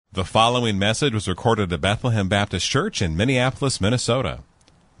The following message was recorded at Bethlehem Baptist Church in Minneapolis, Minnesota.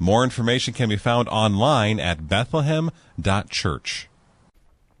 More information can be found online at bethlehem.church.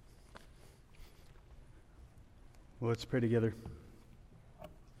 Well, let's pray together.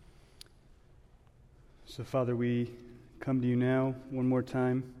 So, Father, we come to you now one more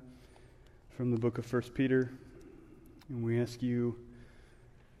time from the book of 1 Peter, and we ask you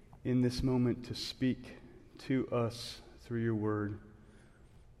in this moment to speak to us through your word.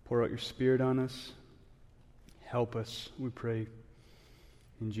 Pour out your Spirit on us. Help us, we pray.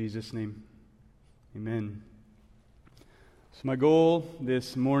 In Jesus' name, amen. So my goal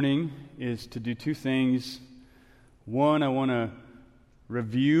this morning is to do two things. One, I want to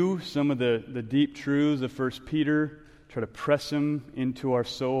review some of the deep truths of 1 Peter, try to press them into our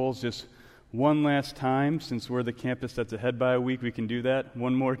souls just one last time. Since we're the campus that's ahead by a week, we can do that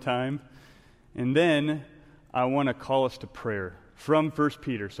one more time. And then I want to call us to prayer from 1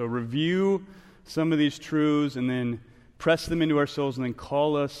 Peter. So review some of these truths and then press them into our souls and then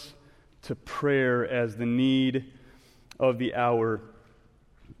call us to prayer as the need of the hour.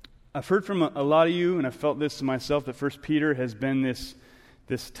 I've heard from a lot of you, and I felt this myself, that 1 Peter has been this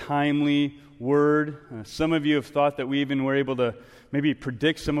timely word. Some of you have thought that we even were able to maybe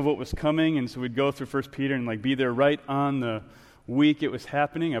predict some of what was coming, and so we'd go through 1 Peter and be there right on the week it was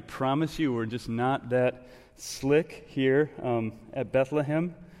happening. I promise you we're just not that slick here at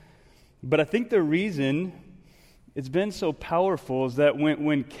Bethlehem. But I think the reason it's been so powerful is that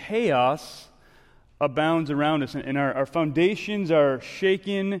when chaos abounds around us and our foundations are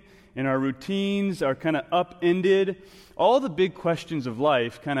shaken and our routines are kind of upended, all the big questions of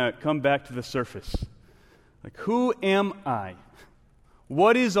life kind of come back to the surface. Like, who am I?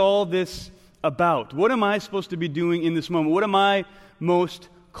 What is all this about? What am I supposed to be doing in this moment? What am I most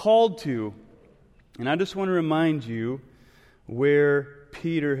called to? And I just want to remind you where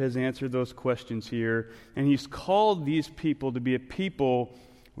Peter has answered those questions here. And he's called these people to be a people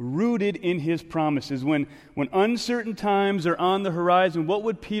rooted in his promises. When uncertain times are on the horizon, what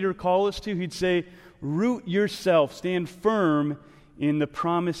would Peter call us to? He'd say, root yourself, stand firm in the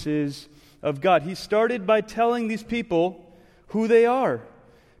promises of God. He started by telling these people who they are.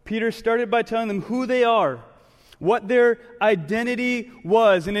 Peter started by telling them who they are, what their identity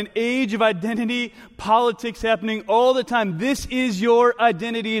was. In an age of identity politics happening all the time, this is your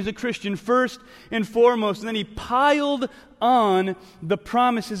identity as a Christian, first and foremost. And then he piled on the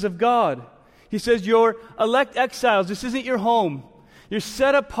promises of God. He says, you're elect exiles. This isn't your home. You're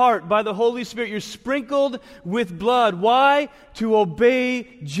set apart by the Holy Spirit. You're sprinkled with blood. Why? To obey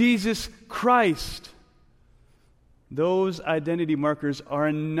Jesus Christ. Those identity markers are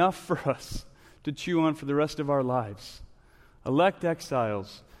enough for us to chew on for the rest of our lives. Elect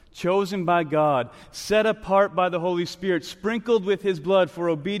exiles, chosen by God, set apart by the Holy Spirit, sprinkled with His blood for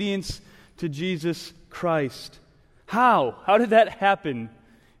obedience to Jesus Christ. How? How did that happen?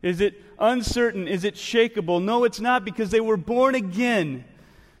 Is it uncertain? Is it shakable? No, it's not, because they were born again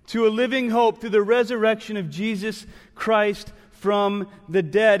to a living hope through the resurrection of Jesus Christ from the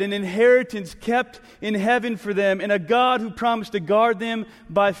dead, an inheritance kept in heaven for them, and a God who promised to guard them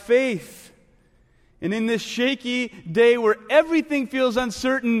by faith. And in this shaky day where everything feels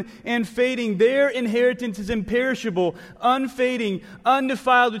uncertain and fading, their inheritance is imperishable, unfading,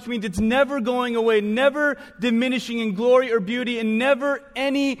 undefiled, which means it's never going away, never diminishing in glory or beauty, and never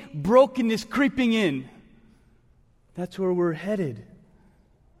any brokenness creeping in. That's where we're headed.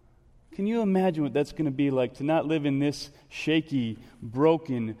 Can you imagine what that's going to be like to not live in this shaky,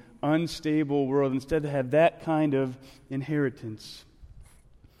 broken, unstable world, instead to have that kind of inheritance?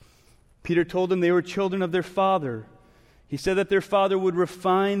 Peter told them they were children of their father. He said that their father would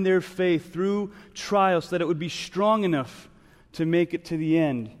refine their faith through trials so that it would be strong enough to make it to the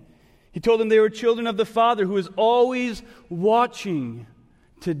end. He told them they were children of the Father who is always watching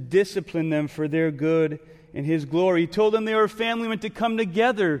to discipline them for their good and His glory. He told them they were a family meant to come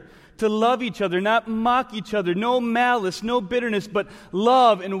together, to love each other, not mock each other, no malice, no bitterness, but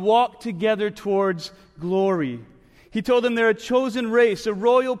love and walk together towards glory. He told them they're a chosen race, a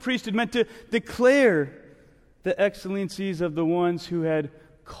royal priesthood meant to declare the excellencies of the ones who had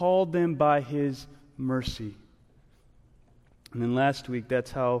called them by His mercy. And then last week,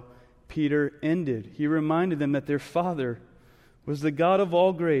 that's how Peter ended. He reminded them that their Father was the God of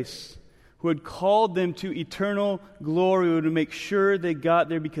all grace, who had called them to eternal glory, who would make sure they got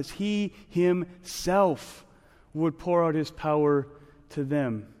there because He Himself would pour out His power to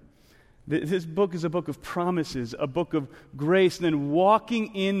them. This book is a book of promises, a book of grace, and then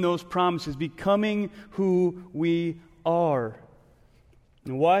walking in those promises, becoming who we are.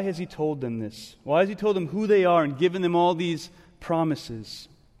 And why has he told them this? Why has he told them who they are and given them all these promises?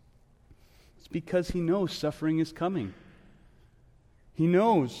 It's because he knows suffering is coming. He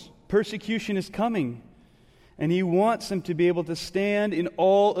knows persecution is coming. And he wants them to be able to stand in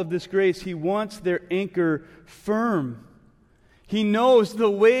all of this grace. He wants their anchor firm. He knows the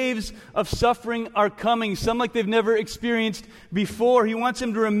waves of suffering are coming, some like they've never experienced before. He wants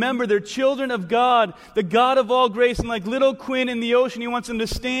them to remember they're children of God, the God of all grace. And like little Quinn in the ocean, he wants them to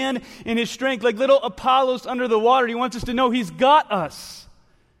stand in his strength. Like little Apollos under the water, he wants us to know he's got us.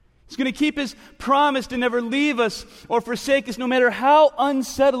 He's going to keep his promise to never leave us or forsake us, no matter how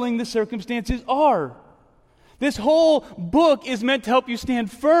unsettling the circumstances are. This whole book is meant to help you stand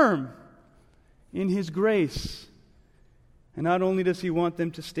firm in his grace. And not only does he want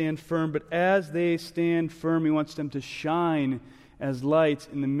them to stand firm, but as they stand firm, he wants them to shine as lights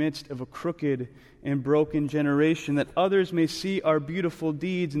in the midst of a crooked and broken generation, that others may see our beautiful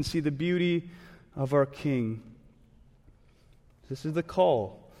deeds and see the beauty of our King. This is the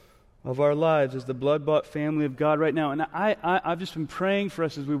call of our lives as the blood-bought family of God right now. And I've just been praying for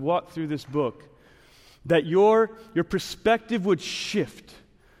us as we walk through this book, that your perspective would shift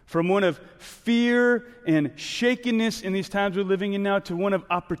from one of fear and shakenness in these times we're living in now to one of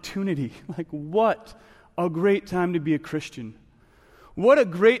opportunity. Like, what a great time to be a Christian. What a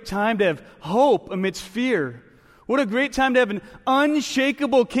great time to have hope amidst fear. What a great time to have an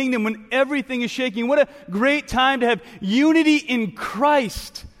unshakable kingdom when everything is shaking. What a great time to have unity in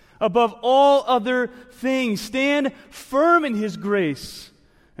Christ above all other things. Stand firm in his grace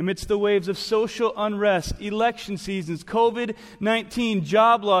amidst the waves of social unrest, election seasons, COVID-19,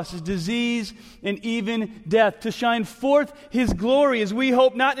 job losses, disease, and even death, to shine forth his glory as we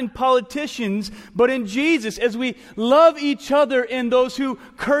hope not in politicians, but in Jesus, as we love each other and those who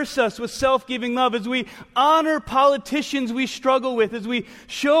curse us with self-giving love, as we honor politicians we struggle with, as we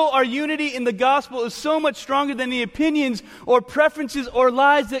show our unity in the gospel is so much stronger than the opinions or preferences or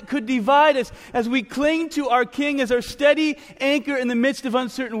lies that could divide us, as we cling to our King as our steady anchor in the midst of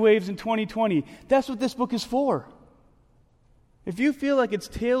uncertain waves in 2020. That's what this book is for. If you feel like it's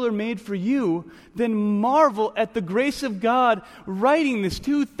tailor-made for you, then marvel at the grace of God writing this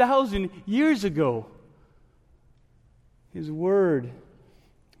 2,000 years ago. His word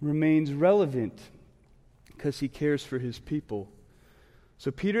remains relevant because he cares for his people.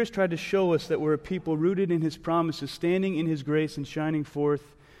 So Peter has tried to show us that we're a people rooted in his promises, standing in his grace and shining forth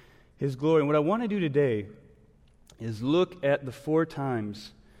his glory. And what I want to do today is look at the 4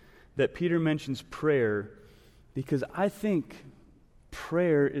 times that Peter mentions prayer, because I think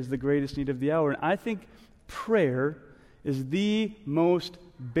prayer is the greatest need of the hour. And I think prayer is the most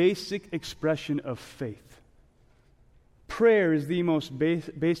basic expression of faith. Prayer is the most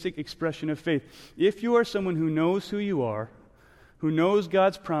basic expression of faith. If you are someone who knows who you are, who knows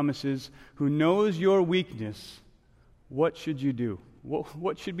God's promises, who knows your weakness, what should you do?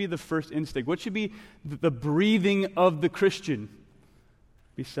 What should be the first instinct? What should be the breathing of the Christian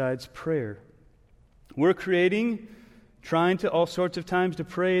besides prayer? We're trying to all sorts of times to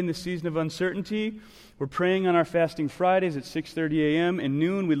pray in the season of uncertainty. We're praying on our fasting Fridays at 6:30 a.m. and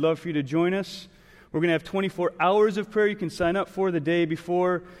noon. We'd love for you to join us. We're going to have 24 hours of prayer you can sign up for the day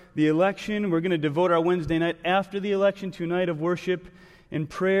before the election. We're going to devote our Wednesday night after the election to a night of worship and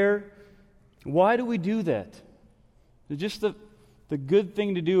prayer. Why do we do that? It's just the good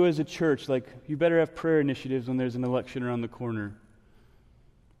thing to do as a church. Like, you better have prayer initiatives when there's an election around the corner.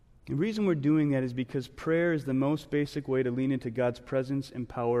 The reason we're doing that is because prayer is the most basic way to lean into God's presence and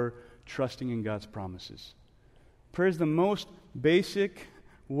power, trusting in God's promises. Prayer is the most basic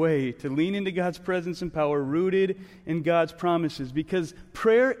way to lean into God's presence and power, rooted in God's promises, because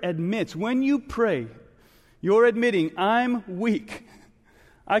prayer admits, when you pray, you're admitting, I'm weak.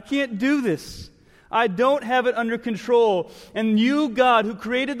 I can't do this. I don't have it under control. And you, God, who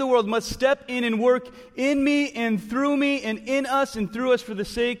created the world, must step in and work in me and through me and in us and through us for the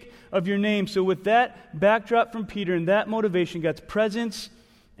sake of your name. So with that backdrop from Peter and that motivation, God's presence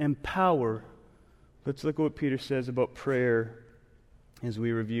and power, let's look at what Peter says about prayer as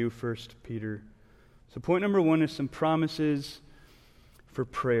we review 1 Peter. So point number 1 is some promises for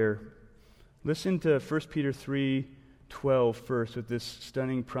prayer. Listen to 1 Peter 3:12 first with this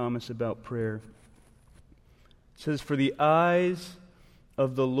stunning promise about prayer. It says, "For the eyes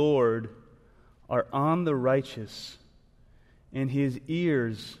of the Lord are on the righteous, and his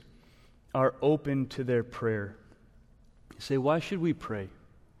ears are open to their prayer." You say, why should we pray?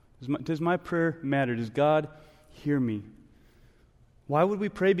 Does my prayer matter? Does God hear me? Why would we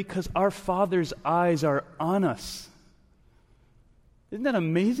pray? Because our Father's eyes are on us. Isn't that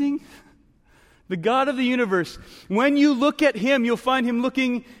amazing? The God of the universe. When you look at Him, you'll find Him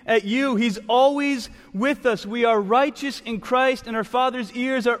looking at you. He's always with us. We are righteous in Christ, and our Father's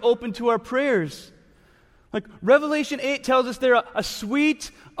ears are open to our prayers. Like Revelation 8 tells us they're a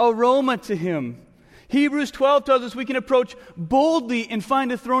sweet aroma to Him. Hebrews 12 tells us we can approach boldly and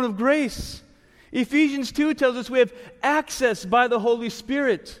find a throne of grace. Ephesians 2 tells us we have access by the Holy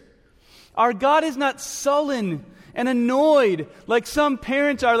Spirit. Our God is not sullen and annoyed like some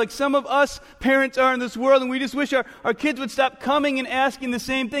parents are, like some of us parents are in this world, and we just wish our kids would stop coming and asking the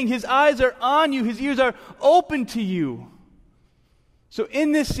same thing. His eyes are on you. His ears are open to you. So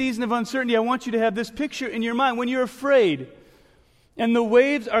in this season of uncertainty, I want you to have this picture in your mind. When you're afraid and the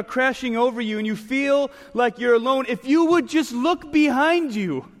waves are crashing over you and you feel like you're alone, if you would just look behind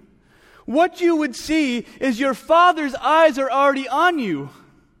you, what you would see is your Father's eyes are already on you.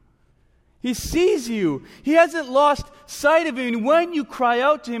 He sees you. He hasn't lost sight of you. And when you cry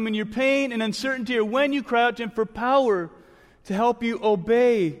out to Him in your pain and uncertainty, or when you cry out to Him for power to help you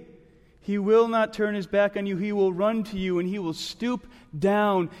obey, He will not turn His back on you. He will run to you, and He will stoop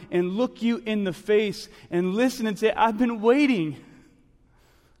down and look you in the face and listen and say, I've been waiting.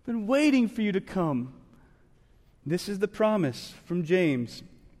 I've been waiting for you to come. This is the promise from James.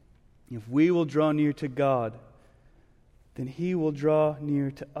 If we will draw near to God, then He will draw near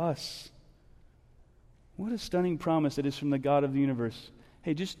to us. What a stunning promise it is from the God of the universe.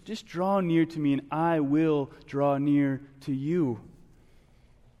 Hey, just draw near to me and I will draw near to you.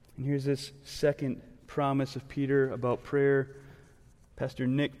 And here's this second promise of Peter about prayer. Pastor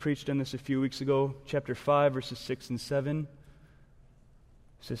Nick preached on this a few weeks ago, chapter 5, verses 6 and 7.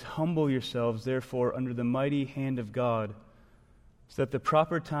 It says, humble yourselves, therefore, under the mighty hand of God, so that at the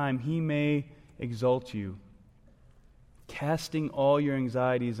proper time He may exalt you, casting all your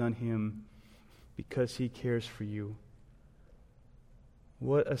anxieties on Him, because He cares for you.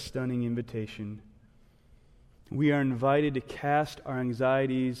 What a stunning invitation. We are invited to cast our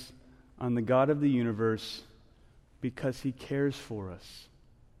anxieties on the God of the universe because He cares for us.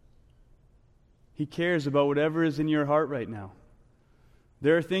 He cares about whatever is in your heart right now.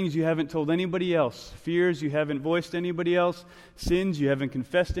 There are things you haven't told anybody else, fears you haven't voiced to anybody else, sins you haven't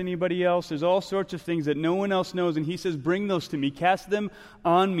confessed to anybody else. There's all sorts of things that no one else knows, and He says, bring those to me, cast them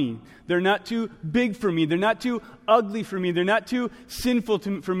on me. They're not too big for me. They're not too ugly for me. They're not too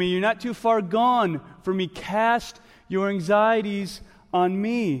sinful for me. You're not too far gone for me. Cast your anxieties on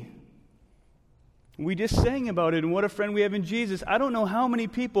me. We just sang about it, and what a friend we have in Jesus. I don't know how many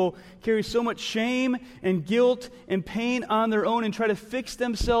people carry so much shame and guilt and pain on their own and try to fix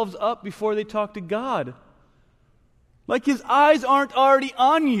themselves up before they talk to God. Like His eyes aren't already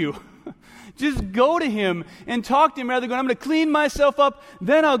on you. Just go to Him and talk to Him rather than going, I'm going to clean myself up,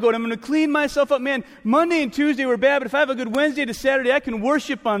 then I'll go to Him. I'm going to clean myself up. Man, Monday and Tuesday were bad, but if I have a good Wednesday to Saturday, I can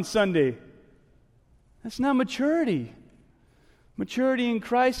worship on Sunday. That's not maturity. Maturity in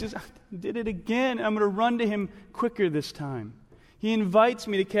Christ is, I did it again. I'm going to run to Him quicker this time. He invites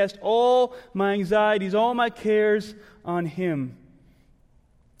me to cast all my anxieties, all my cares on Him.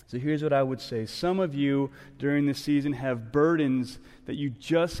 So here's what I would say. Some of you during this season have burdens that you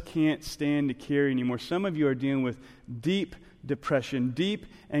just can't stand to carry anymore. Some of you are dealing with deep depression, deep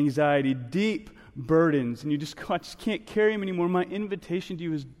anxiety, deep burdens, and you just go, I just can't carry them anymore. My invitation to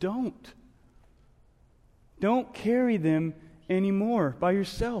you is don't. Don't carry them anymore by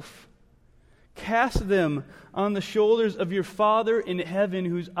yourself. Cast them on the shoulders of your Father in heaven,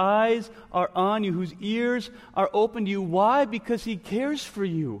 whose eyes are on you, whose ears are open to you. Why? Because He cares for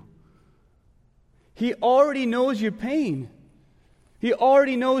you. He already knows your pain. He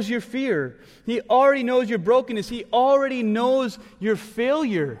already knows your fear. He already knows your brokenness. He already knows your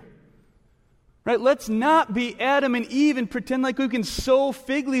failure. Right? Let's not be Adam and Eve and pretend like we can sew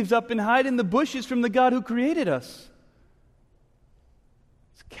fig leaves up and hide in the bushes from the God who created us.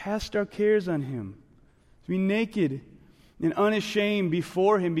 Cast our cares on Him. To be naked and unashamed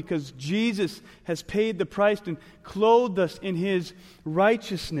before Him because Jesus has paid the price and clothed us in His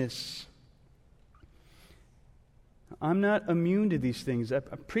righteousness. I'm not immune to these things. I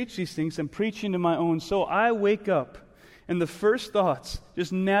preach these things. I'm preaching to my own soul. I wake up and the first thoughts,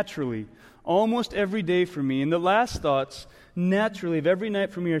 just naturally, almost every day for me, and the last thoughts, naturally, of every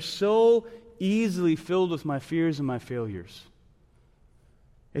night for me are so easily filled with my fears and my failures.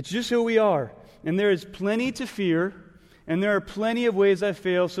 It's just who we are. And there is plenty to fear, and there are plenty of ways I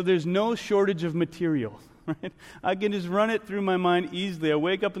fail, so there's no shortage of material. Right? I can just run it through my mind easily. I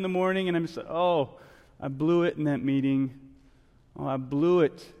wake up in the morning and I'm just like, oh, I blew it in that meeting. Oh, I blew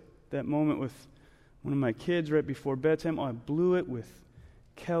it that moment with one of my kids right before bedtime. Oh, I blew it with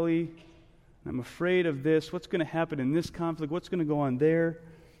Kelly. I'm afraid of this. What's going to happen in this conflict? What's going to go on there?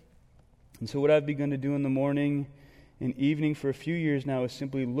 And so what I've begun to do in the morning and evening for a few years now is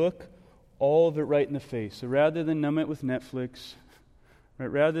simply look all of it right in the face. So rather than numb it with Netflix, right,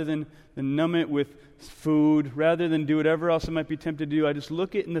 rather than numb it with food, rather than do whatever else I might be tempted to do, I just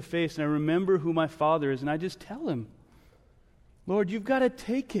look it in the face and I remember who my Father is and I just tell Him, Lord, you've got to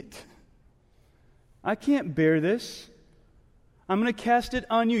take it. I can't bear this. I'm going to cast it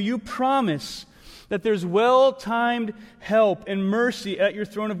on you. You promise that there's well-timed help and mercy at your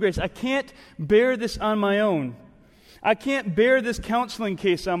throne of grace. I can't bear this on my own. I can't bear this counseling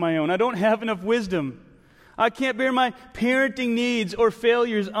case on my own. I don't have enough wisdom. I can't bear my parenting needs or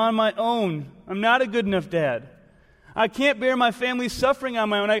failures on my own. I'm not a good enough dad. I can't bear my family's suffering on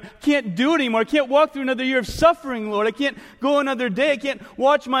my own. I can't do it anymore. I can't walk through another year of suffering, Lord. I can't go another day. I can't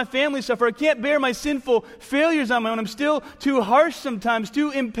watch my family suffer. I can't bear my sinful failures on my own. I'm still too harsh sometimes,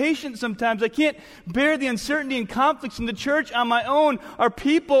 too impatient sometimes. I can't bear the uncertainty and conflicts in the church on my own. Our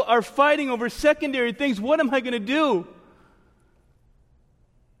people are fighting over secondary things. What am I going to do?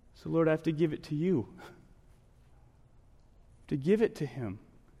 So, Lord, I have to give it to you. To give it to Him.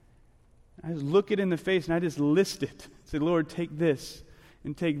 I just look it in the face and I just list it. Say, Lord, take this,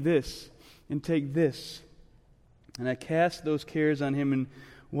 and take this, and take this. And I cast those cares on Him. And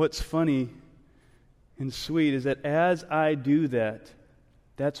what's funny and sweet is that as I do that,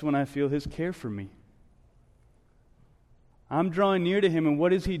 that's when I feel His care for me. I'm drawing near to Him, and what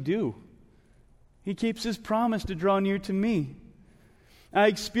does He do? He keeps His promise to draw near to me. I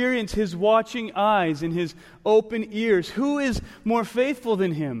experience His watching eyes and His open ears. Who is more faithful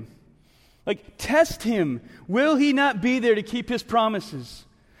than Him? Like, test Him. Will He not be there to keep His promises?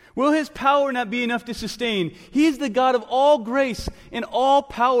 Will His power not be enough to sustain? He's the God of all grace and all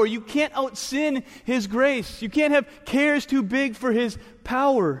power. You can't out-sin His grace. You can't have cares too big for His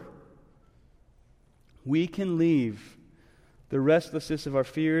power. We can leave the restlessness of our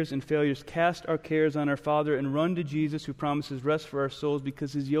fears and failures, cast our cares on our Father, and run to Jesus, who promises rest for our souls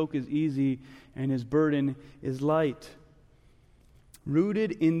because His yoke is easy and His burden is light.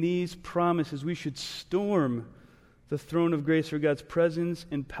 Rooted in these promises, we should storm the throne of grace for God's presence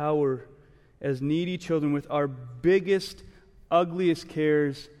and power as needy children with our biggest, ugliest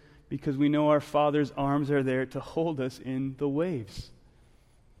cares, because we know our Father's arms are there to hold us in the waves.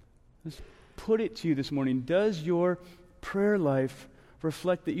 Let's put it to you this morning. Does your prayer life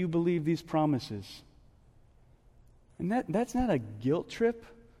reflect that you believe these promises? And that's not a guilt trip.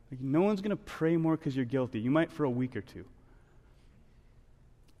 Like, no one's going to pray more because you're guilty. You might for a week or two.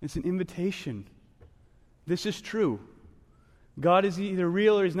 It's an invitation. This is true. God is either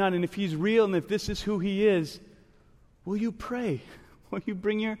real or He's not. And if He's real and if this is who He is, will you pray? Will you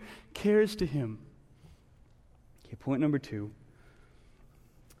bring your cares to Him? Okay, point number 2.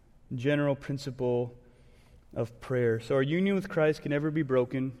 General principle of prayer. So our union with Christ can never be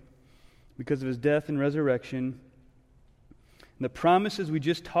broken because of His death and resurrection. And the promises we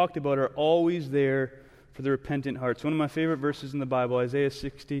just talked about are always there for the repentant hearts. One of my favorite verses in the Bible, Isaiah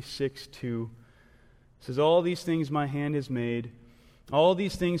 66:2, says, "All these things my hand has made, all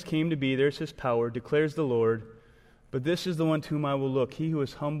these things came to be, there's His power, declares the Lord. But this is the one to whom I will look, he who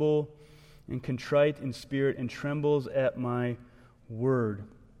is humble and contrite in spirit and trembles at my word."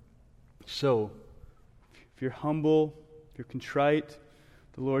 So, if you're humble, if you're contrite,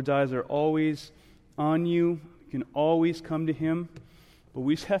 the Lord's eyes are always on you. You can always come to Him. But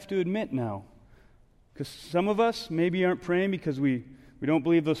we just have to admit now, because some of us maybe aren't praying because we don't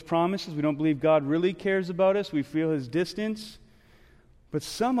believe those promises. We don't believe God really cares about us. We feel His distance. But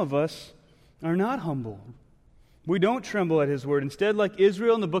some of us are not humble. We don't tremble at His word. Instead, like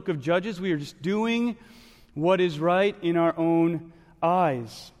Israel in the book of Judges, we are just doing what is right in our own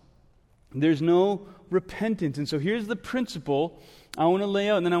eyes. There's no repentance. And so here's the principle I want to lay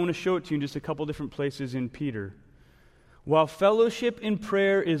out, and then I want to show it to you in just a couple different places in Peter. While fellowship in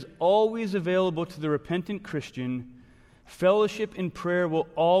prayer is always available to the repentant Christian, fellowship in prayer will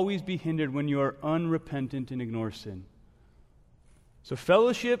always be hindered when you are unrepentant and ignore sin. So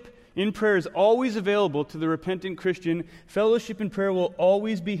fellowship in prayer is always available to the repentant Christian. Fellowship in prayer will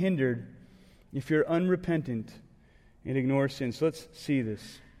always be hindered if you're unrepentant and ignore sin. So let's see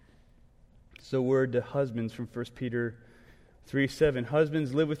this. It's a word to husbands from 1 Peter 3:7.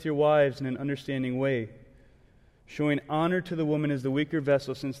 "Husbands, live with your wives in an understanding way, showing honor to the woman as the weaker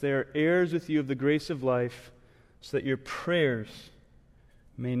vessel, since they are heirs with you of the grace of life, so that your prayers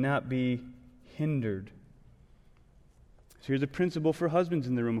may not be hindered." So here's a principle for husbands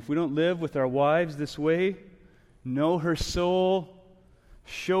in the room. If we don't live with our wives this way, know her soul,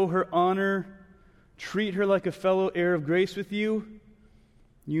 show her honor, treat her like a fellow heir of grace with you,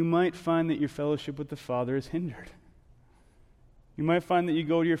 you might find that your fellowship with the Father is hindered. You might find that you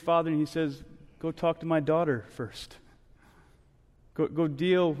go to your father and he says, go talk to my daughter first. Go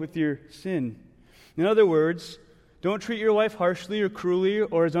deal with your sin. In other words, don't treat your wife harshly or cruelly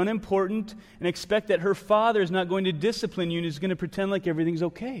or as unimportant and expect that her father is not going to discipline you and is going to pretend like everything's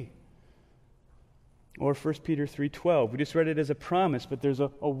okay. Or 1 Peter 3:12. We just read it as a promise, but there's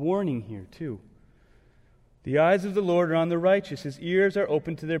a warning here too. The eyes of the Lord are on the righteous. His ears are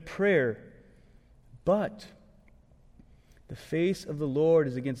open to their prayer. But the face of the Lord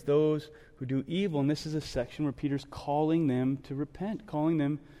is against those who do evil. And this is a section where Peter's calling them to repent, calling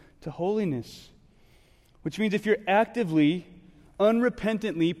them to holiness. Which means if you're actively,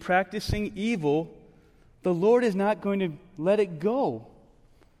 unrepentantly practicing evil, the Lord is not going to let it go.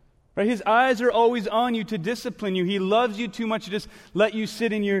 Right? His eyes are always on you to discipline you. He loves you too much to just let you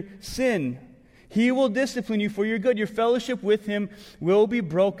sit in your sin. He will discipline you for your good. Your fellowship with Him will be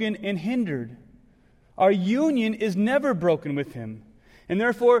broken and hindered. Our union is never broken with Him. And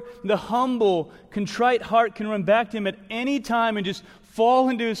therefore, the humble, contrite heart can run back to Him at any time and just fall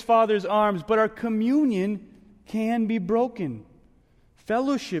into His Father's arms. But our communion can be broken.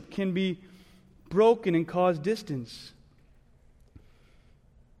 Fellowship can be broken and cause distance.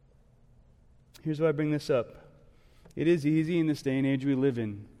 Here's why I bring this up. It is easy in this day and age we live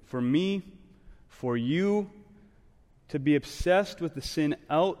in, for me, for you, to be obsessed with the sin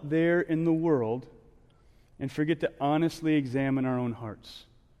out there in the world and forget to honestly examine our own hearts.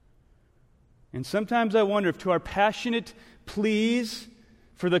 And sometimes I wonder if to our passionate pleas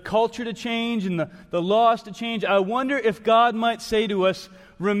for the culture to change and the laws to change, I wonder if God might say to us,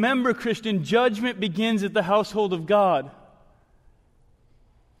 remember, Christian, judgment begins at the household of God.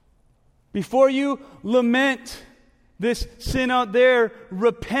 Before you lament this sin out there,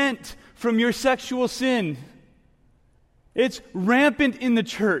 repent from your sexual sin. It's rampant in the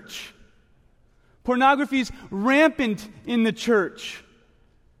church. Pornography is rampant in the church.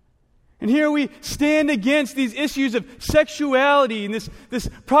 And here we stand against these issues of sexuality and this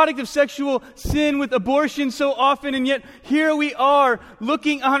product of sexual sin with abortion so often, and yet here we are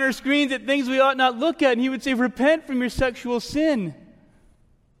looking on our screens at things we ought not look at, and He would say, repent from your sexual sin.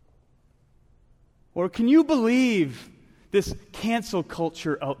 Or can you believe this cancel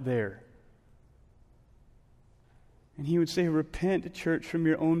culture out there? And He would say, repent, church, from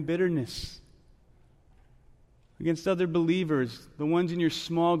your own bitterness against other believers, the ones in your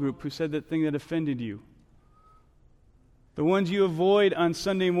small group who said that thing that offended you, the ones you avoid on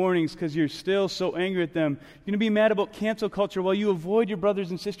Sunday mornings because you're still so angry at them. You're going to be mad about cancel culture while you avoid your brothers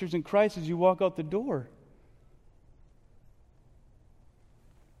and sisters in Christ as you walk out the door.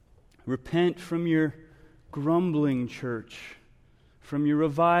 Repent from your grumbling, church, from your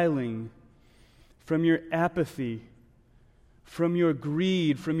reviling, from your apathy, from your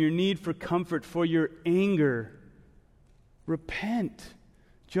greed, from your need for comfort, for your anger. Repent.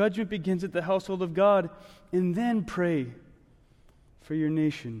 Judgment begins at the household of God, and then pray for your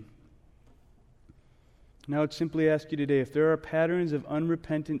nation. Now, I would simply ask you today, if there are patterns of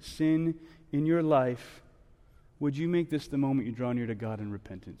unrepentant sin in your life, would you make this the moment you draw near to God in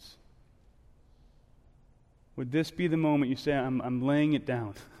repentance? Would this be the moment you say, I'm laying it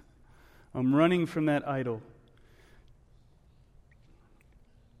down. I'm running from that idol.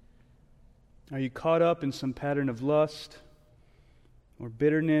 Are you caught up in some pattern of lust or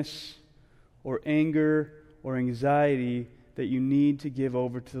bitterness or anger or anxiety that you need to give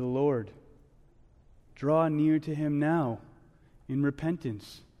over to the Lord? Draw near to Him now in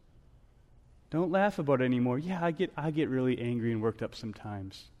repentance. Don't laugh about it anymore. Yeah, I get really angry and worked up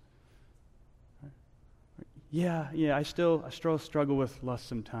sometimes. Yeah, I still struggle with lust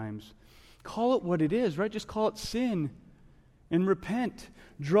sometimes. Call it what it is, right? Just call it sin and repent.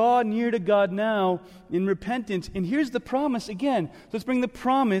 Draw near to God now in repentance. And here's the promise again. Let's bring the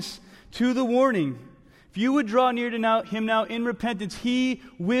promise to the warning. If you would draw near to Him now in repentance, He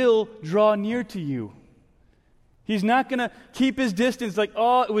will draw near to you. He's not going to keep His distance like,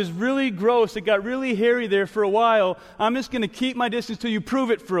 oh, it was really gross. It got really hairy there for a while. I'm just going to keep my distance till you prove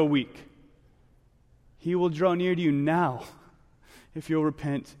it for a week. He will draw near to you now if you'll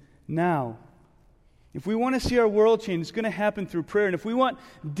repent now. If we want to see our world change, it's going to happen through prayer. And if we want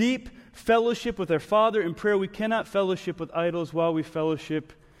deep fellowship with our Father in prayer, we cannot fellowship with idols while we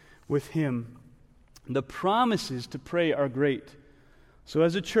fellowship with Him. The promises to pray are great. So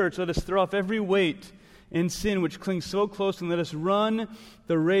as a church, let us throw off every weight and sin which clings so close, and let us run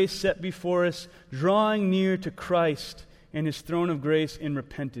the race set before us, drawing near to Christ and His throne of grace in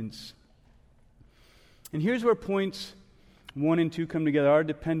repentance. And here's where points 1 and 2 come together, our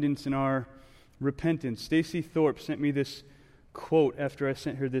dependence and our repentance. Stacy Thorpe sent me this quote after I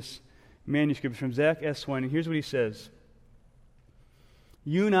sent her this manuscript from Zach Eswine, and here's what he says.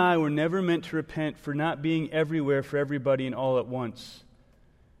 You and I were never meant to repent for not being everywhere for everybody and all at once.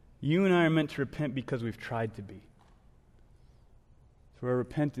 You and I are meant to repent because we've tried to be. So our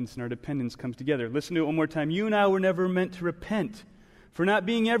repentance and our dependence comes together. Listen to it one more time. You and I were never meant to repent for not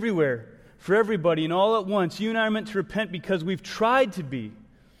being everywhere for everybody and all at once. You and I are meant to repent because we've tried to be.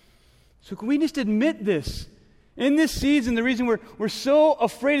 So can we just admit this? In this season, the reason we're so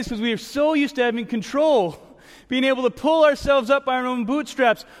afraid is because we are so used to having control, being able to pull ourselves up by our own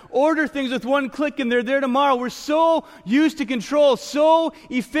bootstraps, order things with one click and they're there tomorrow. We're so used to control, so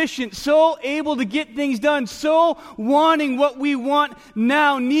efficient, so able to get things done, so wanting what we want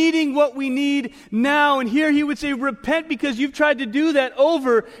now, needing what we need now. And here he would say, repent because you've tried to do that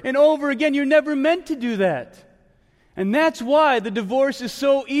over and over again. You're never meant to do that. And that's why the divorce is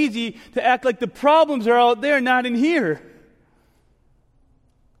so easy to act like the problems are out there, not in here.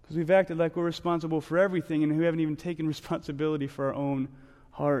 Because we've acted like we're responsible for everything and we haven't even taken responsibility for our own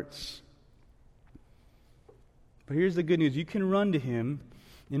hearts. But here's the good news. You can run to Him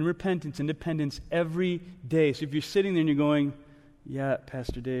in repentance and dependence every day. So if you're sitting there and you're going, yeah,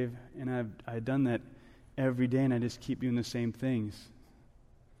 Pastor Dave, and I've done that every day and I just keep doing the same things.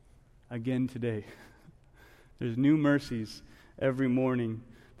 Again today. There's new mercies every morning.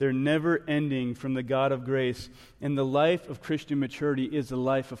 They're never ending from the God of grace. And the life of Christian maturity is a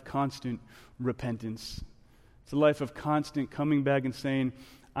life of constant repentance. It's a life of constant coming back and saying,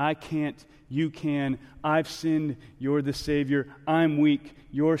 I can't, you can, I've sinned, you're the Savior, I'm weak,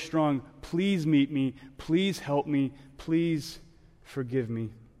 you're strong, please meet me, please help me, please forgive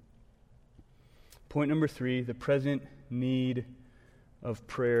me. Point number 3, the present need of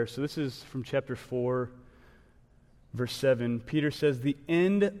prayer. So this is from chapter 4. Verse 7, Peter says, the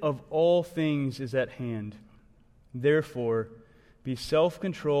end of all things is at hand. Therefore, be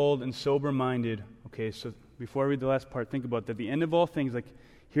self-controlled and sober-minded. Okay, so before I read the last part, think about that. The end of all things, like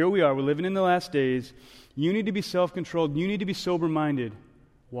here we are, we're living in the last days. You need to be self-controlled. You need to be sober-minded.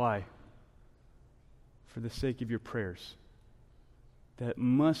 Why? For the sake of your prayers. That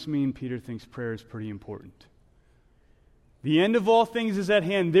must mean Peter thinks prayer is pretty important. The end of all things is at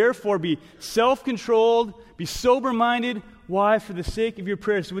hand. Therefore, be self-controlled, be sober-minded. Why? For the sake of your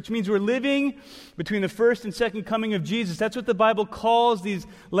prayers. Which means we're living between the first and second coming of Jesus. That's what the Bible calls these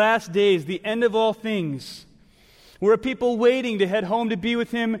last days, the end of all things. We're a people waiting to head home to be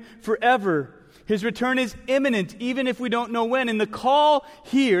with Him forever. His return is imminent, even if we don't know when. And the call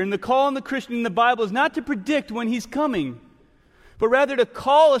here, and the call on the Christian in the Bible is not to predict when He's coming, but rather to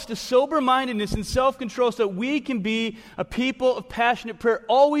call us to sober-mindedness and self-control so that we can be a people of passionate prayer,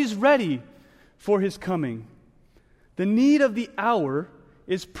 always ready for His coming. The need of the hour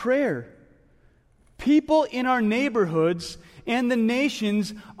is prayer. People in our neighborhoods and the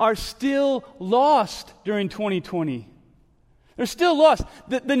nations are still lost during 2020. They're still lost.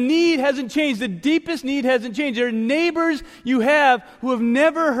 The need hasn't changed. The deepest need hasn't changed. There are neighbors you have who have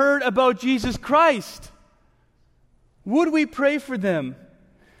never heard about Jesus Christ. Would we pray for them?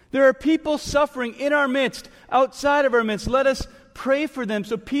 There are people suffering in our midst, outside of our midst. Let us pray for them.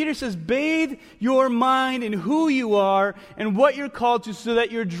 So Peter says, bathe your mind in who you are and what you're called to so that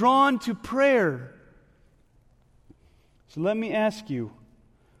you're drawn to prayer. So let me ask you,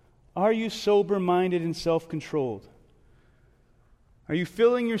 are you sober-minded and self-controlled? Are you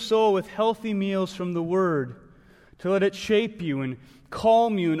filling your soul with healthy meals from the Word to let it shape you and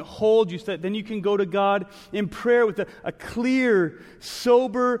calm you and hold you so that then you can go to God in prayer with a clear,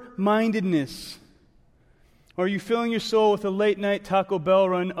 sober-mindedness? Or are you filling your soul with a late-night Taco Bell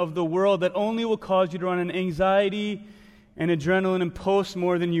run of the world that only will cause you to run on anxiety and adrenaline and post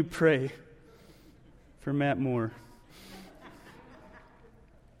more than you pray? For Matt Moore.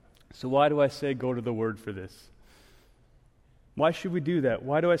 So why do I say go to the Word for this? Why should we do that?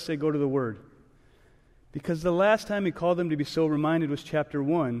 Why do I say go to the Word? Because the last time He called them to be sober-minded was chapter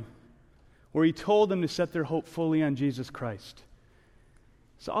 1, where He told them to set their hope fully on Jesus Christ.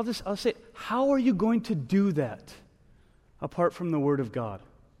 So I'll say, how are you going to do that apart from the Word of God?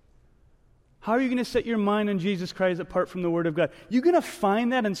 How are you going to set your mind on Jesus Christ apart from the Word of God? You're going to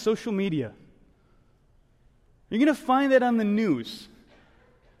find that on social media. You're going to find that on the news.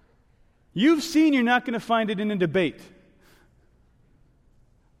 You've seen you're not going to find it in a debate.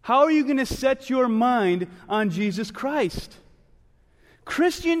 How are you going to set your mind on Jesus Christ?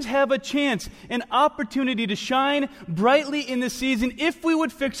 Christians have a chance, an opportunity to shine brightly in this season if we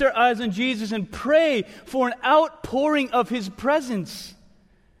would fix our eyes on Jesus and pray for an outpouring of His presence.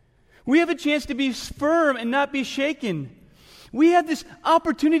 We have a chance to be firm and not be shaken. We have this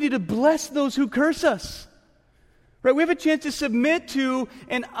opportunity to bless those who curse us. Right? We have a chance to submit to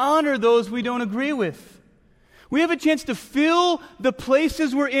and honor those we don't agree with. We have a chance to fill the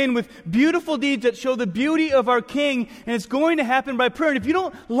places we're in with beautiful deeds that show the beauty of our King, and it's going to happen by prayer. And if you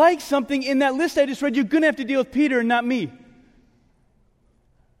don't like something in that list I just read, you're going to have to deal with Peter and not me.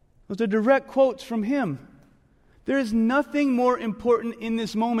 Those are direct quotes from him. There is nothing more important in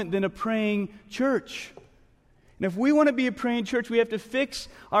this moment than a praying church. And if we want to be a praying church, we have to fix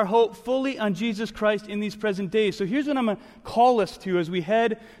our hope fully on Jesus Christ in these present days. So here's what I'm going to call us to as we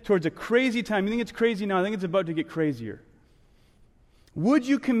head towards a crazy time. You think it's crazy now? I think it's about to get crazier. Would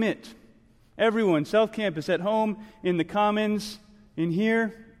you commit, everyone, South Campus, at home, in the Commons, in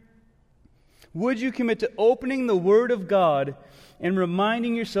here, would you commit to opening the Word of God and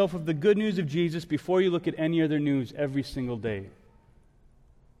reminding yourself of the good news of Jesus before you look at any other news every single day?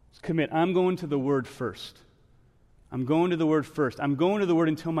 Let's commit. I'm going to the Word first. I'm going to the Word first. I'm going to the Word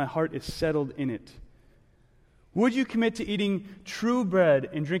until my heart is settled in it. Would you commit to eating true bread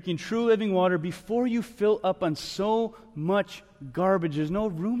and drinking true living water before you fill up on so much garbage? There's no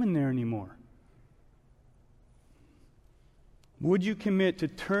room in there anymore. Would you commit to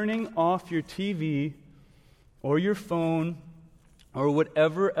turning off your TV or your phone or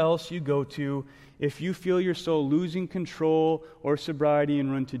whatever else you go to if you feel your soul losing control or sobriety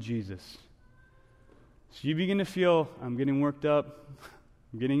and run to Jesus? So you begin to feel, I'm getting worked up,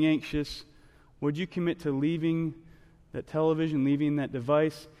 I'm getting anxious. Would you commit to leaving that television, leaving that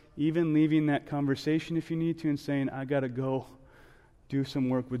device, even leaving that conversation if you need to, and saying, I got to go do some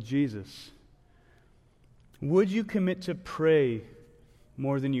work with Jesus? Would you commit to pray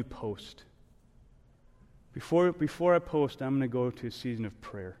more than you post? Before I post, I'm going to go to a season of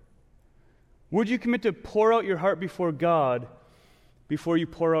prayer. Would you commit to pour out your heart before God before you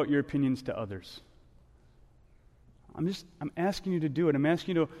pour out your opinions to others? I'm asking you to do it. I'm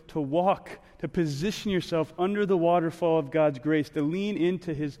asking you to walk, to position yourself under the waterfall of God's grace, to lean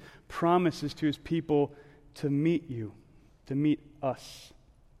into His promises to His people, to meet you, to meet us.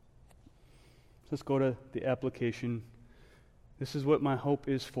 Let's go to the application. This is what my hope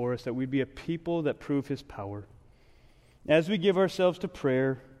is for us, that we'd be a people that prove His power. As we give ourselves to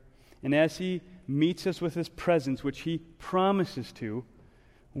prayer, and as He meets us with His presence, which He promises to,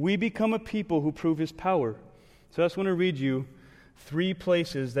 we become a people who prove His power. So I just want to read you 3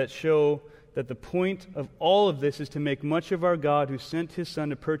 places that show that the point of all of this is to make much of our God who sent His Son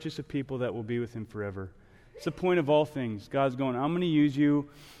to purchase a people that will be with Him forever. It's the point of all things. God's going, I'm going to use you.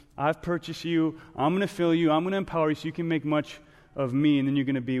 I've purchased you. I'm going to fill you. I'm going to empower you so you can make much of me, and then you're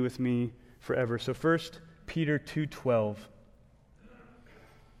going to be with me forever. So 1 Peter 2:12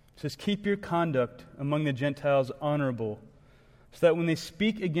 says, keep your conduct among the Gentiles honorable, so that when they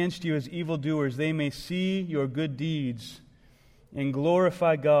speak against you as evildoers, they may see your good deeds and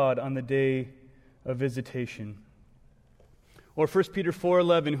glorify God on the day of visitation. Or 1 Peter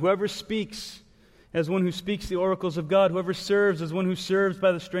 4:11, whoever speaks as one who speaks the oracles of God, whoever serves as one who serves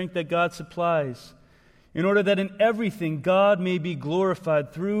by the strength that God supplies, in order that in everything God may be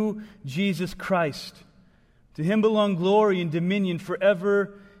glorified through Jesus Christ. To Him belong glory and dominion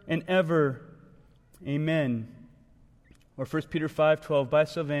forever and ever. Amen. Or 1 Peter 5:12, by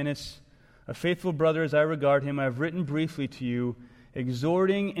Silvanus, a faithful brother as I regard him, I have written briefly to you,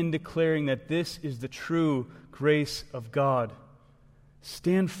 exhorting and declaring that this is the true grace of God.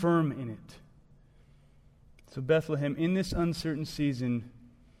 Stand firm in it. So Bethlehem, in this uncertain season,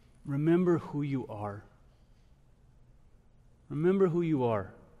 remember who you are. Remember who you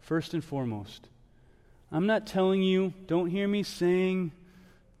are, first and foremost. I'm not telling you, don't hear me saying,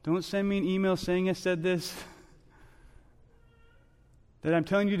 don't send me an email saying I said this, that I'm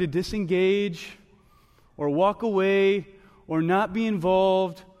telling you to disengage or walk away or not be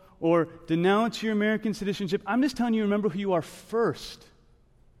involved or denounce your American citizenship. I'm just telling you, remember who you are first.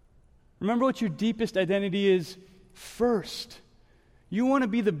 Remember what your deepest identity is first. You want to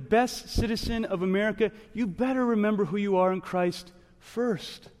be the best citizen of America, you better remember who you are in Christ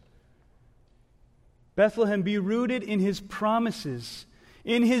first. Bethlehem, be rooted in His promises,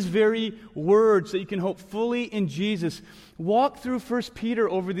 in His very words, so that you can hope fully in Jesus. Walk through 1 Peter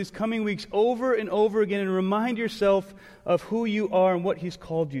over these coming weeks over and over again and remind yourself of who you are and what He's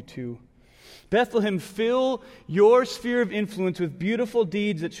called you to. Bethlehem, fill your sphere of influence with beautiful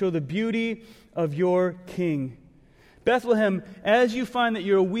deeds that show the beauty of your King. Bethlehem, as you find that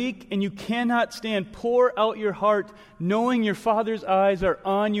you're weak and you cannot stand, pour out your heart, knowing your Father's eyes are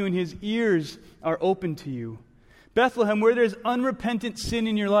on you and His ears are open to you. Bethlehem, where there's unrepentant sin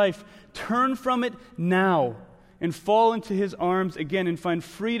in your life, turn from it now and fall into His arms again and find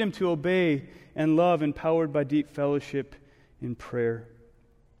freedom to obey and love, empowered by deep fellowship in prayer.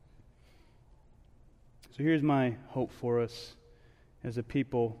 So here's my hope for us as a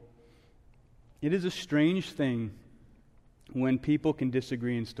people. It is a strange thing when people can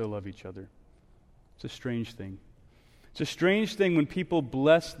disagree and still love each other. It's a strange thing. It's a strange thing when people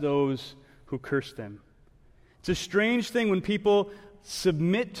bless those who curse them. It's a strange thing when people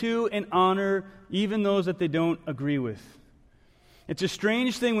submit to and honor even those that they don't agree with. It's a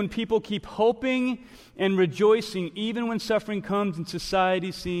strange thing when people keep hoping and rejoicing even when suffering comes and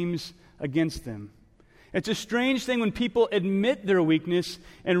society seems against them. It's a strange thing when people admit their weakness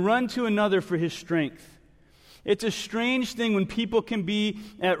and run to another for his strength. It's a strange thing when people can be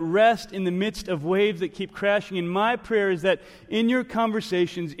at rest in the midst of waves that keep crashing. And my prayer is that in your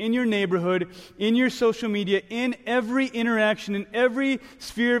conversations, in your neighborhood, in your social media, in every interaction, in every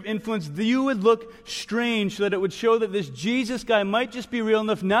sphere of influence, you would look strange so that it would show that this Jesus guy might just be real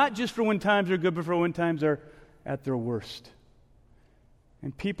enough, not just for when times are good, but for when times are at their worst.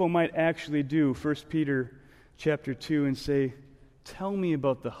 And people might actually do 1 Peter chapter 2 and say, tell me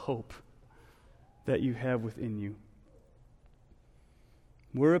about the hope that you have within you.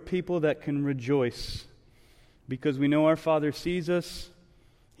 We're a people that can rejoice because we know our Father sees us,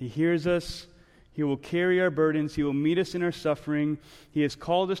 He hears us, He will carry our burdens, He will meet us in our suffering, He has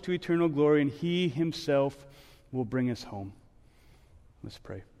called us to eternal glory, and He Himself will bring us home. Let's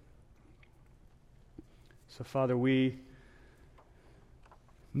pray. So, Father, we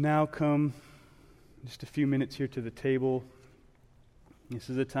now come just a few minutes here to the table. This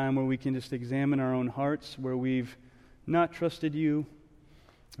is a time where we can just examine our own hearts, where we've not trusted you,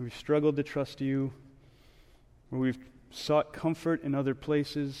 where we've struggled to trust you, where we've sought comfort in other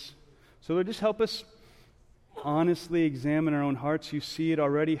places. So Lord, just help us honestly examine our own hearts. You see it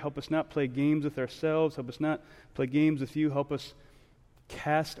already. Help us not play games with ourselves. Help us not play games with you. Help us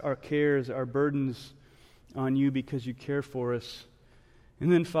cast our cares, our burdens on you because you care for us.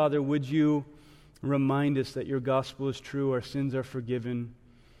 And then, Father, would you remind us that your gospel is true, our sins are forgiven,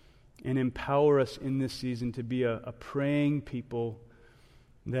 and empower us in this season to be a praying people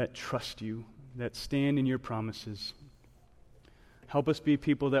that trust you, that stand in your promises. Help us be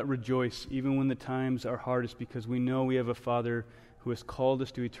people that rejoice even when the times are hardest, because we know we have a Father who has called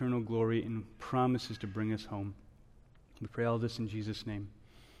us to eternal glory and promises to bring us home. We pray all this in Jesus' name.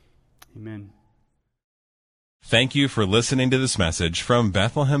 Amen. Thank you for listening to this message from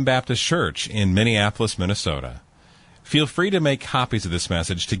Bethlehem Baptist Church in Minneapolis, Minnesota. Feel free to make copies of this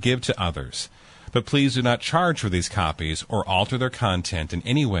message to give to others, but please do not charge for these copies or alter their content in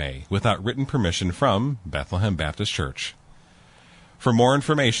any way without written permission from Bethlehem Baptist Church. For more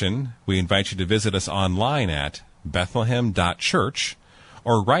information, we invite you to visit us online at bethlehem.church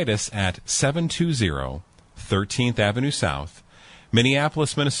or write us at 720 13th Avenue South,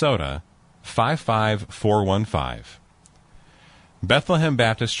 Minneapolis, Minnesota, 55415. Bethlehem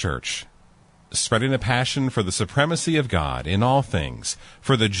Baptist Church, spreading a passion for the supremacy of God in all things,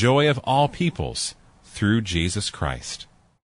 for the joy of all peoples, through Jesus Christ.